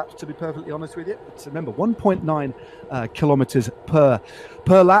couple of laps, to be perfectly honest with you. But remember, 1.9 kilometres per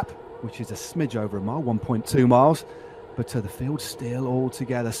lap, which is a smidge over a mile, 1.2 miles. But the field's still all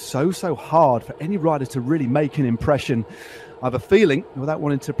together so hard for any rider to really make an impression. I have a feeling, without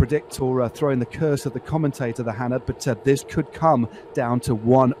wanting to predict or throw in the curse of the commentator, the Hannah, but this could come down to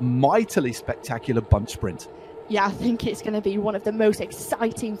one mightily spectacular bunch sprint. Yeah, I think it's going to be one of the most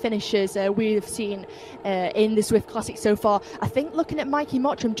exciting finishes we've seen in the Zwift Classic so far. I think looking at Mikey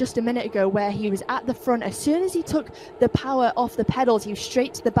Mottram just a minute ago, where he was at the front, as soon as he took the power off the pedals, he was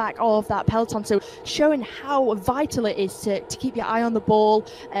straight to the back of that peloton. So showing how vital it is to keep your eye on the ball,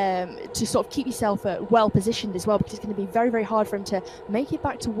 to sort of keep yourself well positioned as well, because it's going to be very, very hard for him to make it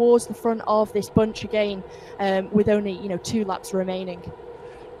back towards the front of this bunch again, with only 2 laps remaining.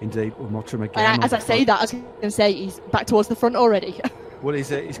 Indeed, well, Mottram again. As I say that, I was going to say he's back towards the front already. Well,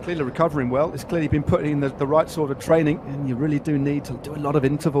 he's clearly recovering well. He's clearly been putting in the right sort of training, and you really do need to do a lot of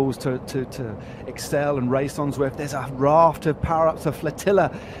intervals to excel and race on Zwift. There's a raft of power-ups, a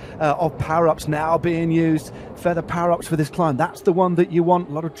flotilla of power-ups now being used. Feather power-ups for this climb. That's the one that you want.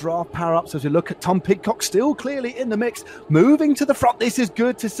 A lot of draft power-ups as we look at Tom Pidcock still clearly in the mix, moving to the front. This is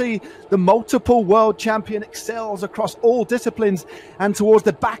good to see. The multiple world champion excels across all disciplines, and towards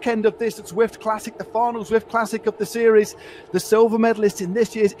the back end of this Zwift Classic, the final Zwift Classic of the series, the silver medalist in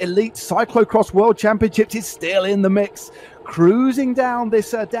this year's Elite Cyclocross World Championships is still in the mix, cruising down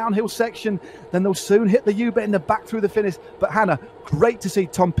this downhill section. Then they'll soon hit the U-bend and back through the finish. But Hannah, great to see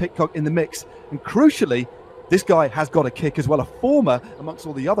Tom Pidcock in the mix, and crucially, this guy has got a kick as well, a former, amongst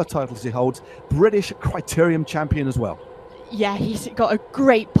all the other titles he holds, British Criterium champion as well. Yeah, he's got a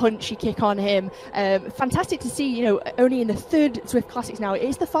great punchy kick on him. Fantastic to see, only in the 3rd Zwift Classics now. It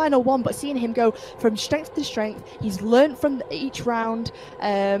is the final one, but seeing him go from strength to strength, he's learnt from each round,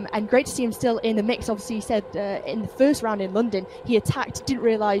 and great to see him still in the mix. Obviously, he said in the first round in London, he attacked, didn't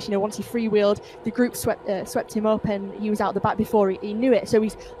realise, once he freewheeled, the group swept him up and he was out the back before he knew it. So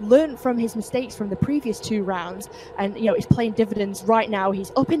he's learnt from his mistakes from the previous 2 rounds, and, he's playing dividends right now.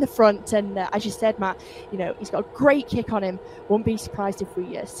 He's up in the front, and as you said, Matt, he's got a great kick on him. Won't be surprised if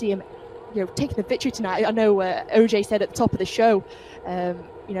we see him, taking the victory tonight. I know OJ said at the top of the show,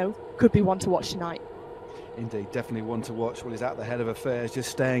 could be one to watch tonight. Indeed, definitely one to watch. Well, he's at the head of affairs, just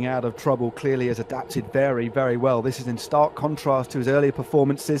staying out of trouble. Clearly has adapted very, very well. This is in stark contrast to his earlier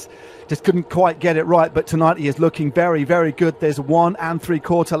performances. Just couldn't quite get it right, but tonight he is looking very, very good. There's 1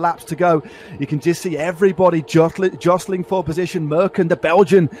 3/4 laps to go. You can just see everybody jostling for position. Merkin, the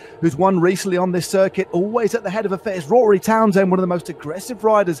Belgian, who's won recently on this circuit, always at the head of affairs. Rory Townsend, one of the most aggressive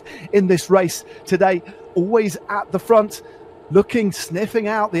riders in this race today, always at the front. Looking, sniffing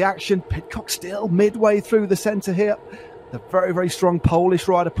out the action. Pidcock still midway through the centre here. The very, very strong Polish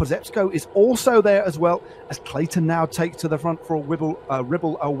rider Pozepsko is also there as well, as Clayton now takes to the front for a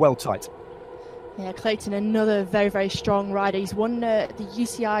Ribble well tight. Yeah, Clayton, another very, very strong rider. He's won the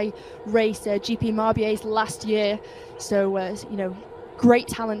UCI race, GP Marbiers last year. So, great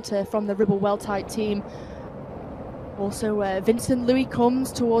talent from the Ribble well tight team. Also, Vincent Louis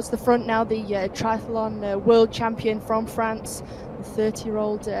comes towards the front now, the triathlon world champion from France, the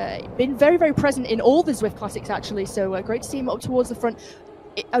 30-year-old. Been very, very present in all the Zwift Classics, actually, so great to see him up towards the front.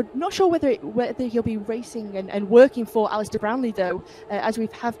 I'm not sure whether he'll be racing and working for Alistair Brownlee, though, as we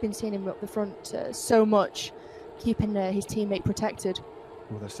have been seeing him up the front so much, keeping his teammate protected.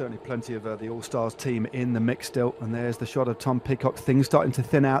 Well, there's certainly plenty of the All-Stars team in the mix still. And there's the shot of Tom Pidcock. Things starting to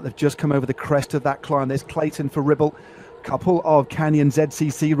thin out. They've just come over the crest of that climb. There's Clayton for Ribble. Couple of Canyon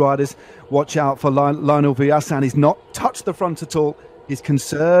ZCC riders. Watch out for Lionel Villasan. He's not touched the front at all. He's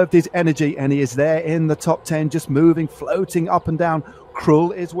conserved his energy and he is there in the top 10, just moving, floating up and down.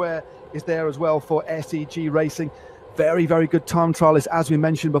 Krull is there as well for SEG Racing. Very, very good time trialist, as we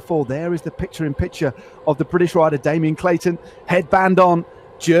mentioned before. There is the picture-in-picture of the British rider Damien Clayton. Headband on,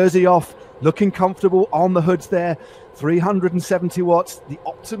 jersey off, looking comfortable on the hoods there. 370 watts, the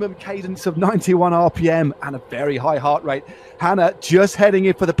optimum cadence of 91 RPM and a very high heart rate. Hannah just heading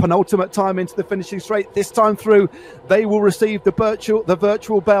in for the penultimate time into the finishing straight. This time through, they will receive the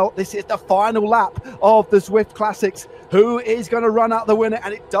virtual bell. This is the final lap of the Zwift Classics. Who is going to run out the winner?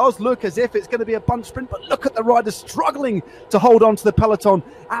 And it does look as if it's going to be a bunch sprint, but look at the riders struggling to hold on to the peloton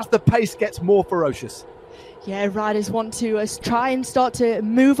as the pace gets more ferocious. Yeah, riders want to try and start to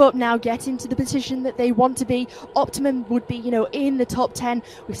move up now, get into the position that they want to be. Optimum would be, in the top 10.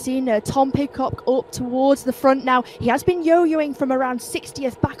 We've seen Tom Pidcock up towards the front now. He has been yo-yoing from around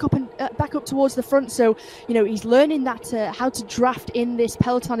 60th back up towards the front. So, he's learning that how to draft in this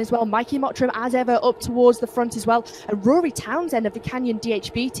peloton as well. Mikey Mottram, as ever, up towards the front as well. And Rory Townsend of the Canyon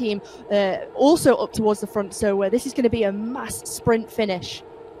DHB team also up towards the front. So this is going to be a mass sprint finish.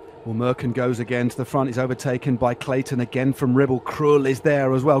 Well, Merkin goes again to the front. He's overtaken by Clayton again from Ribble. Krull is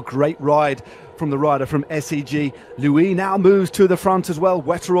there as well. Great ride from the rider from SEG. Louis now moves to the front as well.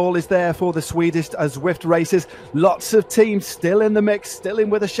 Wetterall is there for the Swedish Zwift races. Lots of teams still in the mix, still in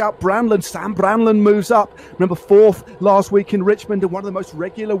with a shout. Sam Brandlund moves up. Remember, 4th last week in Richmond and one of the most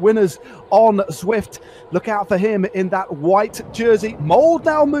regular winners on Zwift. Look out for him in that white jersey. Mold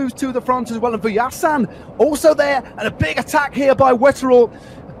now moves to the front as well. And Vujasan also there. And a big attack here by Wetterall.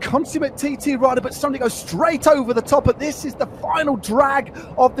 Consummate TT rider, but suddenly goes straight over the top. But this is the final drag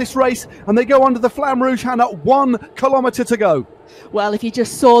of this race, and they go under the Flamme Rouge, Hannah. 1 kilometre to go. Well, if you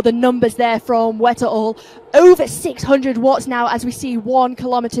just saw the numbers there from Wetterall, over 600 watts now as we see 1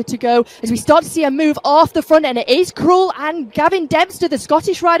 kilometre to go, as we start to see a move off the front, and it is Krull and Gavin Dempster, the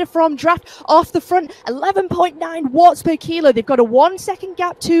Scottish rider from Draft, off the front. 11.9 watts per kilo. They've got a 1 second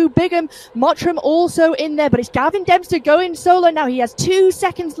gap to Bigham. Mottram also in there, but it's Gavin Dempster going solo now. He has 2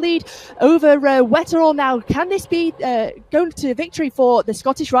 seconds lead over Wetterall now. Can this be going to victory for the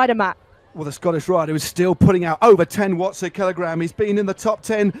Scottish rider, Matt? Well, the Scottish rider is still putting out over 10 watts a kilogram. He's been in the top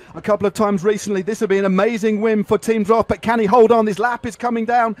 10 a couple of times recently. This will be an amazing win for Team Draft, but can he hold on? His lap is coming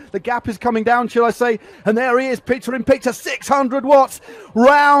down. The gap is coming down, shall I say. And there he is, picture in picture, 600 watts.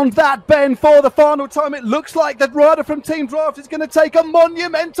 Round that bend for the final time. It looks like the rider from Team Draft is going to take a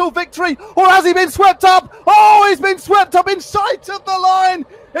monumental victory. Or has he been swept up? Oh, he's been swept up in sight of the line.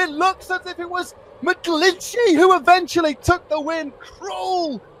 It looks as if it was McGlinchey who eventually took the win.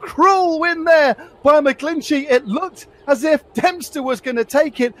 Cruel win there by McGlinchey. It looked as if Dempster was going to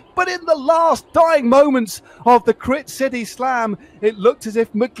take it, but in the last dying moments of the Crit City Slam, it looked as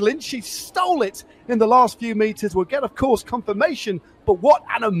if McGlinchey stole it in the last few meters. We'll get, of course, confirmation, but what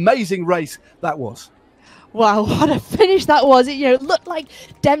an amazing race that was. Wow, what a finish that was. It looked like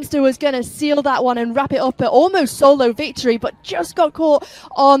Dempster was going to seal that one and wrap it up at almost solo victory, but just got caught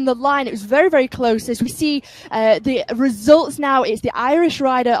on the line. It was very, very close. As we see the results now, it's the Irish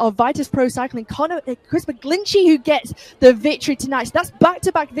rider of Vitus Pro Cycling, Chris McGlinchey, who gets the victory tonight. So that's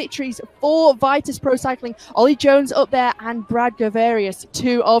back-to-back victories for Vitus Pro Cycling. Ollie Jones up there and Brad Gavarius,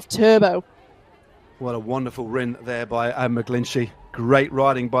 2 of Turbo. What a wonderful win there by McGlinchey. Great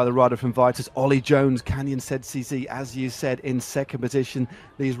riding by the rider from Vitus, Ollie Jones, Canyon ZCC, as you said, in second position.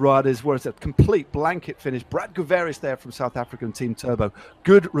 These riders were a complete blanket finish. Brad Guveris there from South African Team Turbo.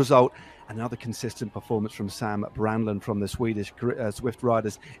 Good result. Another consistent performance from Sam Brandlund from the Swedish Zwift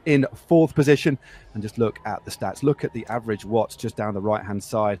riders in fourth position. And just look at the stats. Look at the average watts just down the right-hand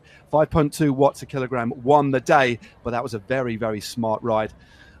side. 5.2 watts a kilogram won the day, but that was a very, very smart ride.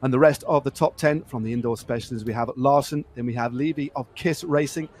 And the rest of the top 10 from the indoor specialists, we have Larson, then we have Levy of Kiss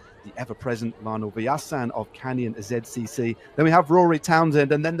Racing, the ever-present Lionel Viassan of Canyon ZCC. Then we have Rory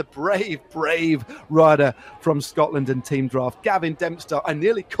Townsend, and then the brave rider from Scotland and Team Draft, Gavin Dempster. I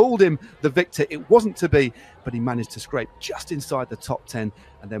nearly called him the victor. It wasn't to be, but he managed to scrape just inside the top 10.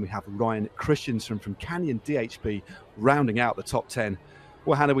 And then we have Ryan Christensen from Canyon DHB rounding out the top 10.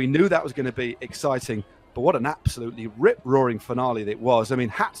 Well, Hannah, we knew that was going to be exciting, but what an absolutely rip-roaring finale it was. I mean,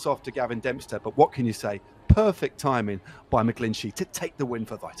 hats off to Gavin Dempster, but what can you say? Perfect timing by McGlinchey to take the win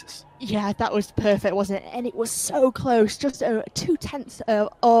for Vitus. Yeah, that was perfect, wasn't it? And it was so close, just 0.2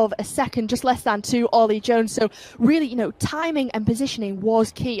 of a second, just less than, to Ollie Jones. So really, timing and positioning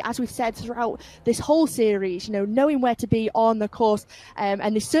was key, as we've said throughout this whole series, knowing where to be on the course.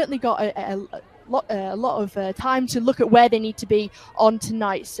 And they certainly got a lot of time to look at where they need to be on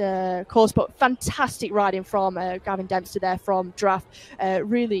tonight's course. But fantastic riding from Gavin Dempster there from Draft.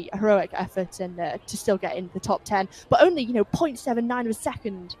 Really heroic effort, and to still get in the top 10, but only 0.79 of a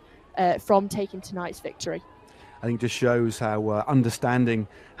second from taking tonight's victory. I think it just shows how understanding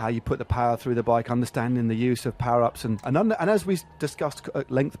how you put the power through the bike, understanding the use of power-ups, and as we discussed at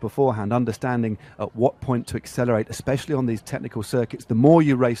length beforehand, understanding at what point to accelerate, especially on these technical circuits. The more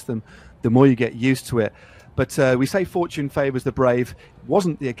you race them, the more you get used to it. But we say fortune favours the brave. It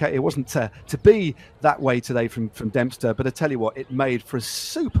wasn't to be that way today from Dempster, but I tell you what, it made for a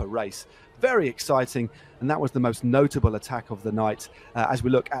super race. Very exciting, and that was the most notable attack of the night. As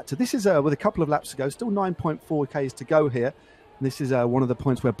we look at this is with a couple of laps to go, still 9.4 Ks to go here. And this is one of the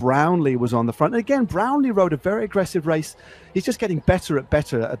points where Brownlee was on the front. And again, Brownlee rode a very aggressive race. He's just getting better at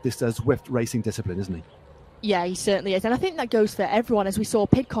this Zwift racing discipline, isn't he? Yeah, he certainly is. And I think that goes for everyone, as we saw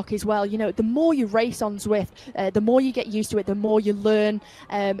Pidcock as well. The more you race on Zwift, the more you get used to it, the more you learn,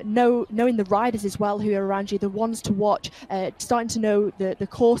 knowing the riders as well who are around you, the ones to watch, starting to know the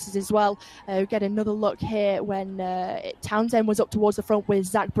courses as well. Get another look here when Townsend was up towards the front with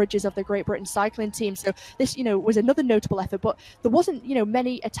Zach Bridges of the Great Britain cycling team. So this, was another notable effort, but there wasn't,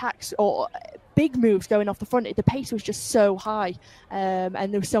 many attacks or big moves going off the front. The pace was just so high,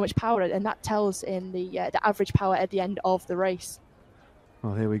 and there was so much power, and that tells in the average power at the end of the race.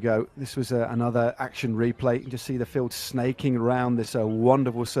 Well, here we go. This was another action replay. You can just see the field snaking around this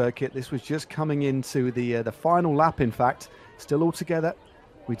wonderful circuit. This was just coming into the final lap, in fact. Still all together.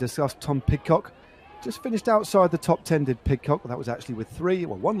 We discussed Tom Pidcock. Just finished outside the top 10, did Pidcock. That was actually with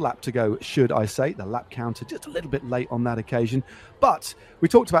one lap to go, should I say. The lap counter just a little bit late on that occasion. But we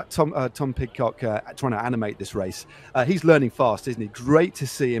talked about Tom Pidcock trying to animate this race. He's learning fast, isn't he? Great to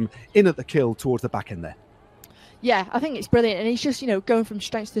see him in at the kill towards the back end there. Yeah, I think it's brilliant, and he's just going from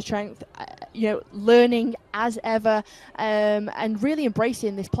strength to strength, learning as ever, and really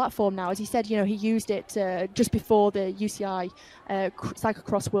embracing this platform now. As he said, he used it just before the UCI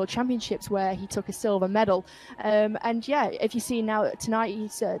Cyclocross World Championships, where he took a silver medal. And yeah, if you see now tonight,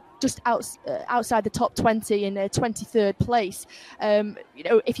 he's just outside the top 20 in 23rd place.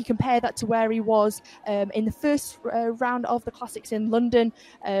 If you compare that to where he was in the first round of the Classics in London,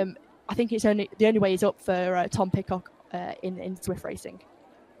 I think it's the only way is up for Tom Pidcock in Zwift racing.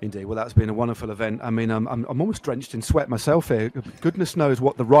 Indeed. Well, that's been a wonderful event. I mean, I'm almost drenched in sweat myself here. Goodness knows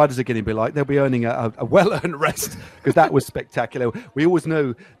what the riders are going to be like. They'll be earning a well-earned rest, because that was spectacular. We always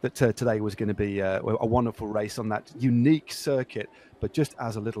knew that today was going to be a wonderful race on that unique circuit. But just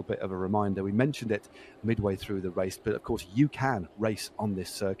as a little bit of a reminder, we mentioned it midway through the race, but of course you can race on this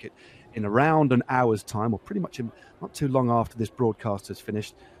circuit in around an hour's time, or pretty much not too long after this broadcast has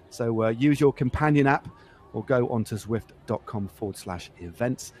finished. So use your companion app or go onto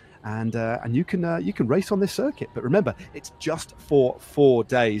zwift.com/events, and you can race on this circuit. But remember, it's just for 4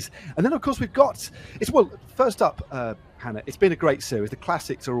 days. And then of course first up, Hannah, it's been a great series. The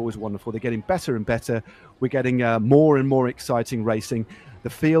classics are always wonderful. They're getting better and better. We're getting more and more exciting racing. The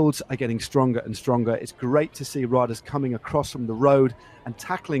fields are getting stronger and stronger. It's great to see riders coming across from the road and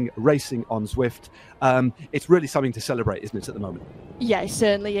tackling racing on Zwift. It's really something to celebrate, isn't it, at the moment? Yeah, it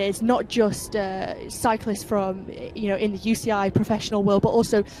certainly is. Not just cyclists from, in the UCI professional world, but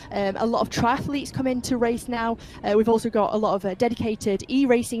also a lot of triathletes come in to race now. We've also got a lot of dedicated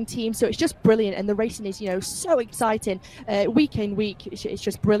e-racing teams. So it's just brilliant. And the racing is, so exciting. week in, week. It's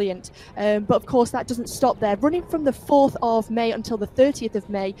just brilliant. But of course, that doesn't stop there. Running from the 4th of May until the 30th of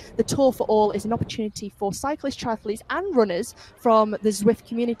May, the Tour for All is an opportunity for cyclists, triathletes and runners from the Zwift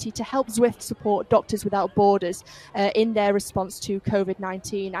community to help Zwift support Doctors Without Borders in their response to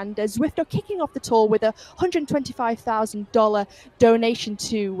COVID-19. And Zwift are kicking off the tour with a $125,000 donation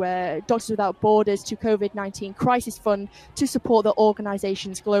to Doctors Without Borders to COVID-19 Crisis Fund to support the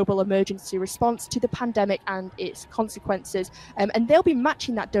organisation's global emergency response to the pandemic and its consequences. And they'll be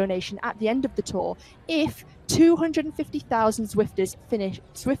matching that donation at the end of the tour if 250,000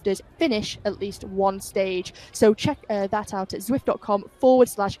 Zwifters finish at least one stage. So check that out at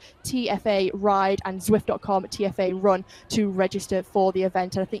zwift.com/TFA ride and zwift.com TFA run to register for the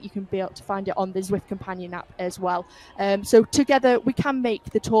event. And I think you can be able to find it on the Zwift companion app as well. So together we can make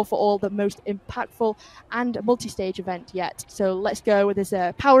the Tour for All the most impactful and multi-stage event yet. So let's go. There's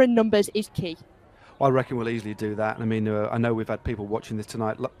power in numbers is key. I reckon we'll easily do that. I mean, I know we've had people watching this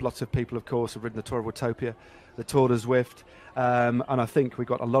tonight. Lots of people, of course, have ridden the Tour of Watopia, the Tour de Zwift, and I think we've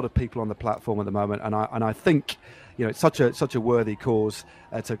got a lot of people on the platform at the moment. And I think, you know, it's such a worthy cause,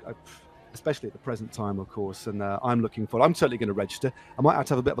 especially at the present time, of course. And I'm certainly going to register. I might have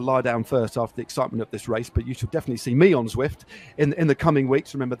to have a bit of a lie down first after the excitement of this race, but you should definitely see me on Zwift in the coming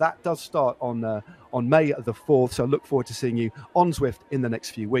weeks. Remember, that does start on May the 4th, so I look forward to seeing you on Zwift in the next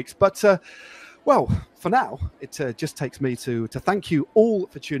few weeks. But well, for now, it just takes me to thank you all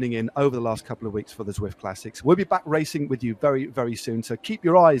for tuning in over the last couple of weeks for the Zwift Classics. We'll be back racing with you very, very soon. So keep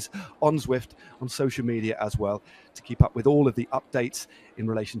your eyes on Zwift on social media as well to keep up with all of the updates in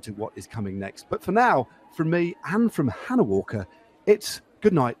relation to what is coming next. But for now, from me and from Hannah Walker, it's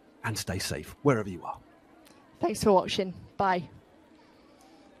good night and stay safe wherever you are. Thanks for watching. Bye.